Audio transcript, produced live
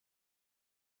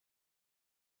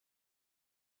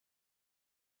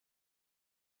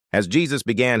As Jesus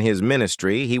began his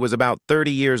ministry, he was about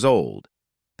 30 years old,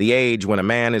 the age when a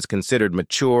man is considered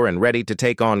mature and ready to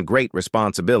take on great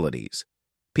responsibilities.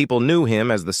 People knew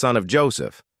him as the son of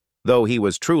Joseph, though he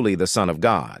was truly the Son of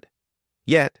God.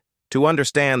 Yet, to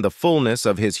understand the fullness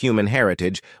of his human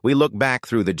heritage, we look back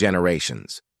through the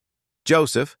generations.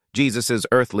 Joseph, Jesus'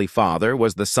 earthly father,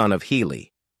 was the son of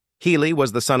Heli. Heli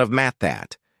was the son of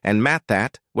Matthat, and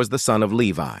Matthat was the son of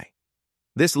Levi.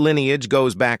 This lineage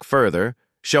goes back further,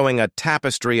 showing a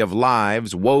tapestry of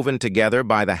lives woven together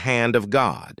by the hand of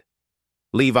God.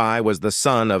 Levi was the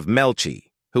son of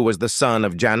Melchi, who was the son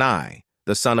of Jannai,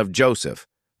 the son of Joseph,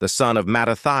 the son of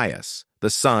Mattathias, the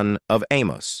son of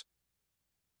Amos.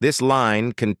 This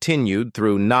line continued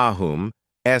through Nahum,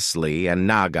 Esli, and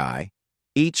Nagai,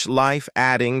 each life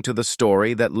adding to the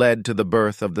story that led to the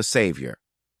birth of the Savior.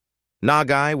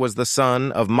 Nagai was the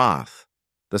son of Math,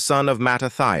 the son of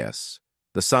Mattathias,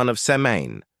 the son of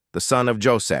Semain, the son of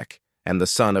Josek, and the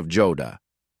son of Joda.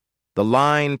 The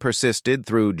line persisted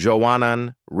through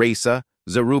Johanan, Resa,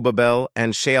 Zerubbabel,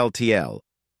 and Shealtiel,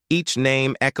 each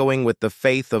name echoing with the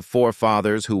faith of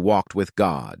forefathers who walked with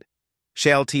God.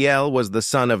 Shealtiel was the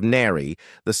son of Neri,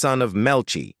 the son of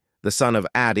Melchi, the son of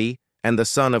Addi, and the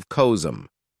son of Kozum.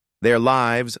 Their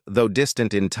lives, though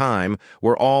distant in time,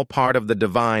 were all part of the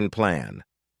divine plan.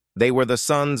 They were the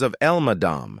sons of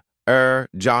Elmadam,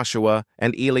 Joshua,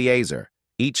 and Eleazar,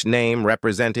 each name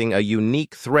representing a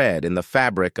unique thread in the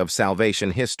fabric of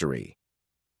salvation history.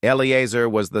 Eleazar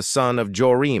was the son of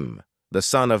Jorim, the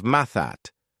son of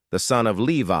Matthat, the son of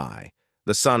Levi,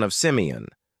 the son of Simeon,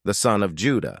 the son of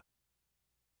Judah.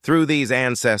 Through these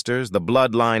ancestors, the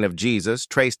bloodline of Jesus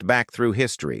traced back through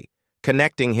history,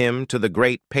 connecting him to the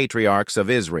great patriarchs of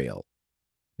Israel.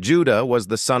 Judah was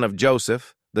the son of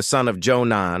Joseph, the son of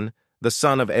Jonan, the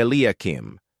son of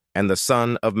Eliakim, and the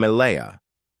son of Melea.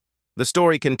 The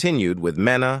story continued with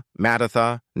Menah,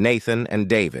 Mattatha, Nathan, and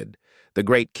David, the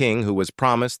great king who was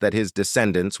promised that his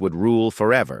descendants would rule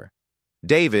forever.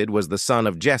 David was the son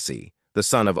of Jesse, the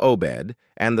son of Obed,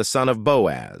 and the son of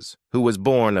Boaz, who was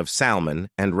born of Salmon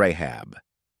and Rahab.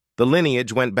 The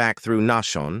lineage went back through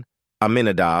Nahshon,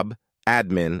 Aminadab,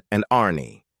 Admin, and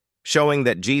Arni, showing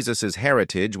that Jesus'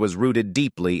 heritage was rooted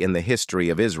deeply in the history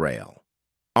of Israel.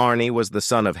 Arni was the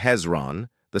son of Hezron,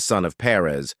 the son of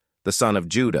Perez, the son of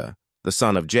Judah, the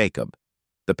son of Jacob.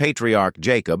 The patriarch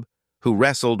Jacob, who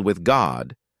wrestled with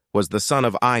God, was the son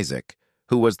of Isaac,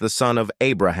 who was the son of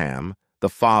Abraham, the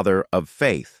father of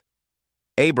faith.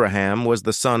 Abraham was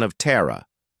the son of Terah,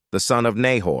 the son of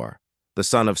Nahor, the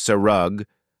son of Serug,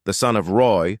 the son of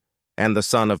Roy, and the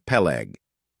son of Peleg.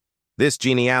 This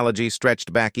genealogy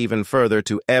stretched back even further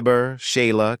to Eber,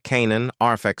 Shelah, Canaan,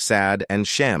 Arphaxad, and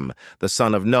Shem, the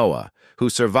son of Noah, who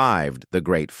survived the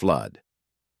great flood.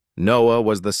 Noah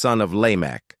was the son of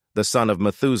Lamech, the son of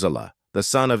Methuselah, the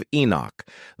son of Enoch,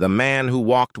 the man who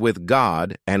walked with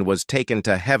God and was taken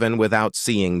to heaven without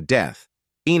seeing death.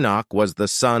 Enoch was the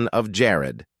son of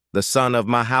Jared, the son of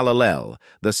Mahalalel,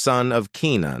 the son of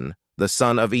Kenan, the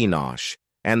son of Enosh,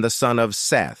 and the son of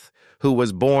Seth, who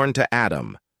was born to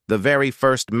Adam, the very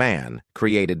first man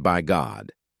created by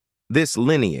God. This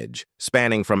lineage,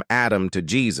 spanning from Adam to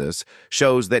Jesus,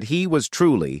 shows that he was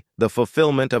truly the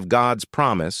fulfillment of God's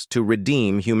promise to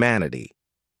redeem humanity.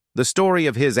 The story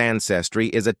of his ancestry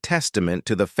is a testament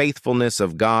to the faithfulness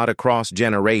of God across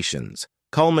generations,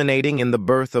 culminating in the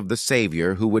birth of the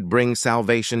Savior who would bring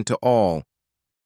salvation to all.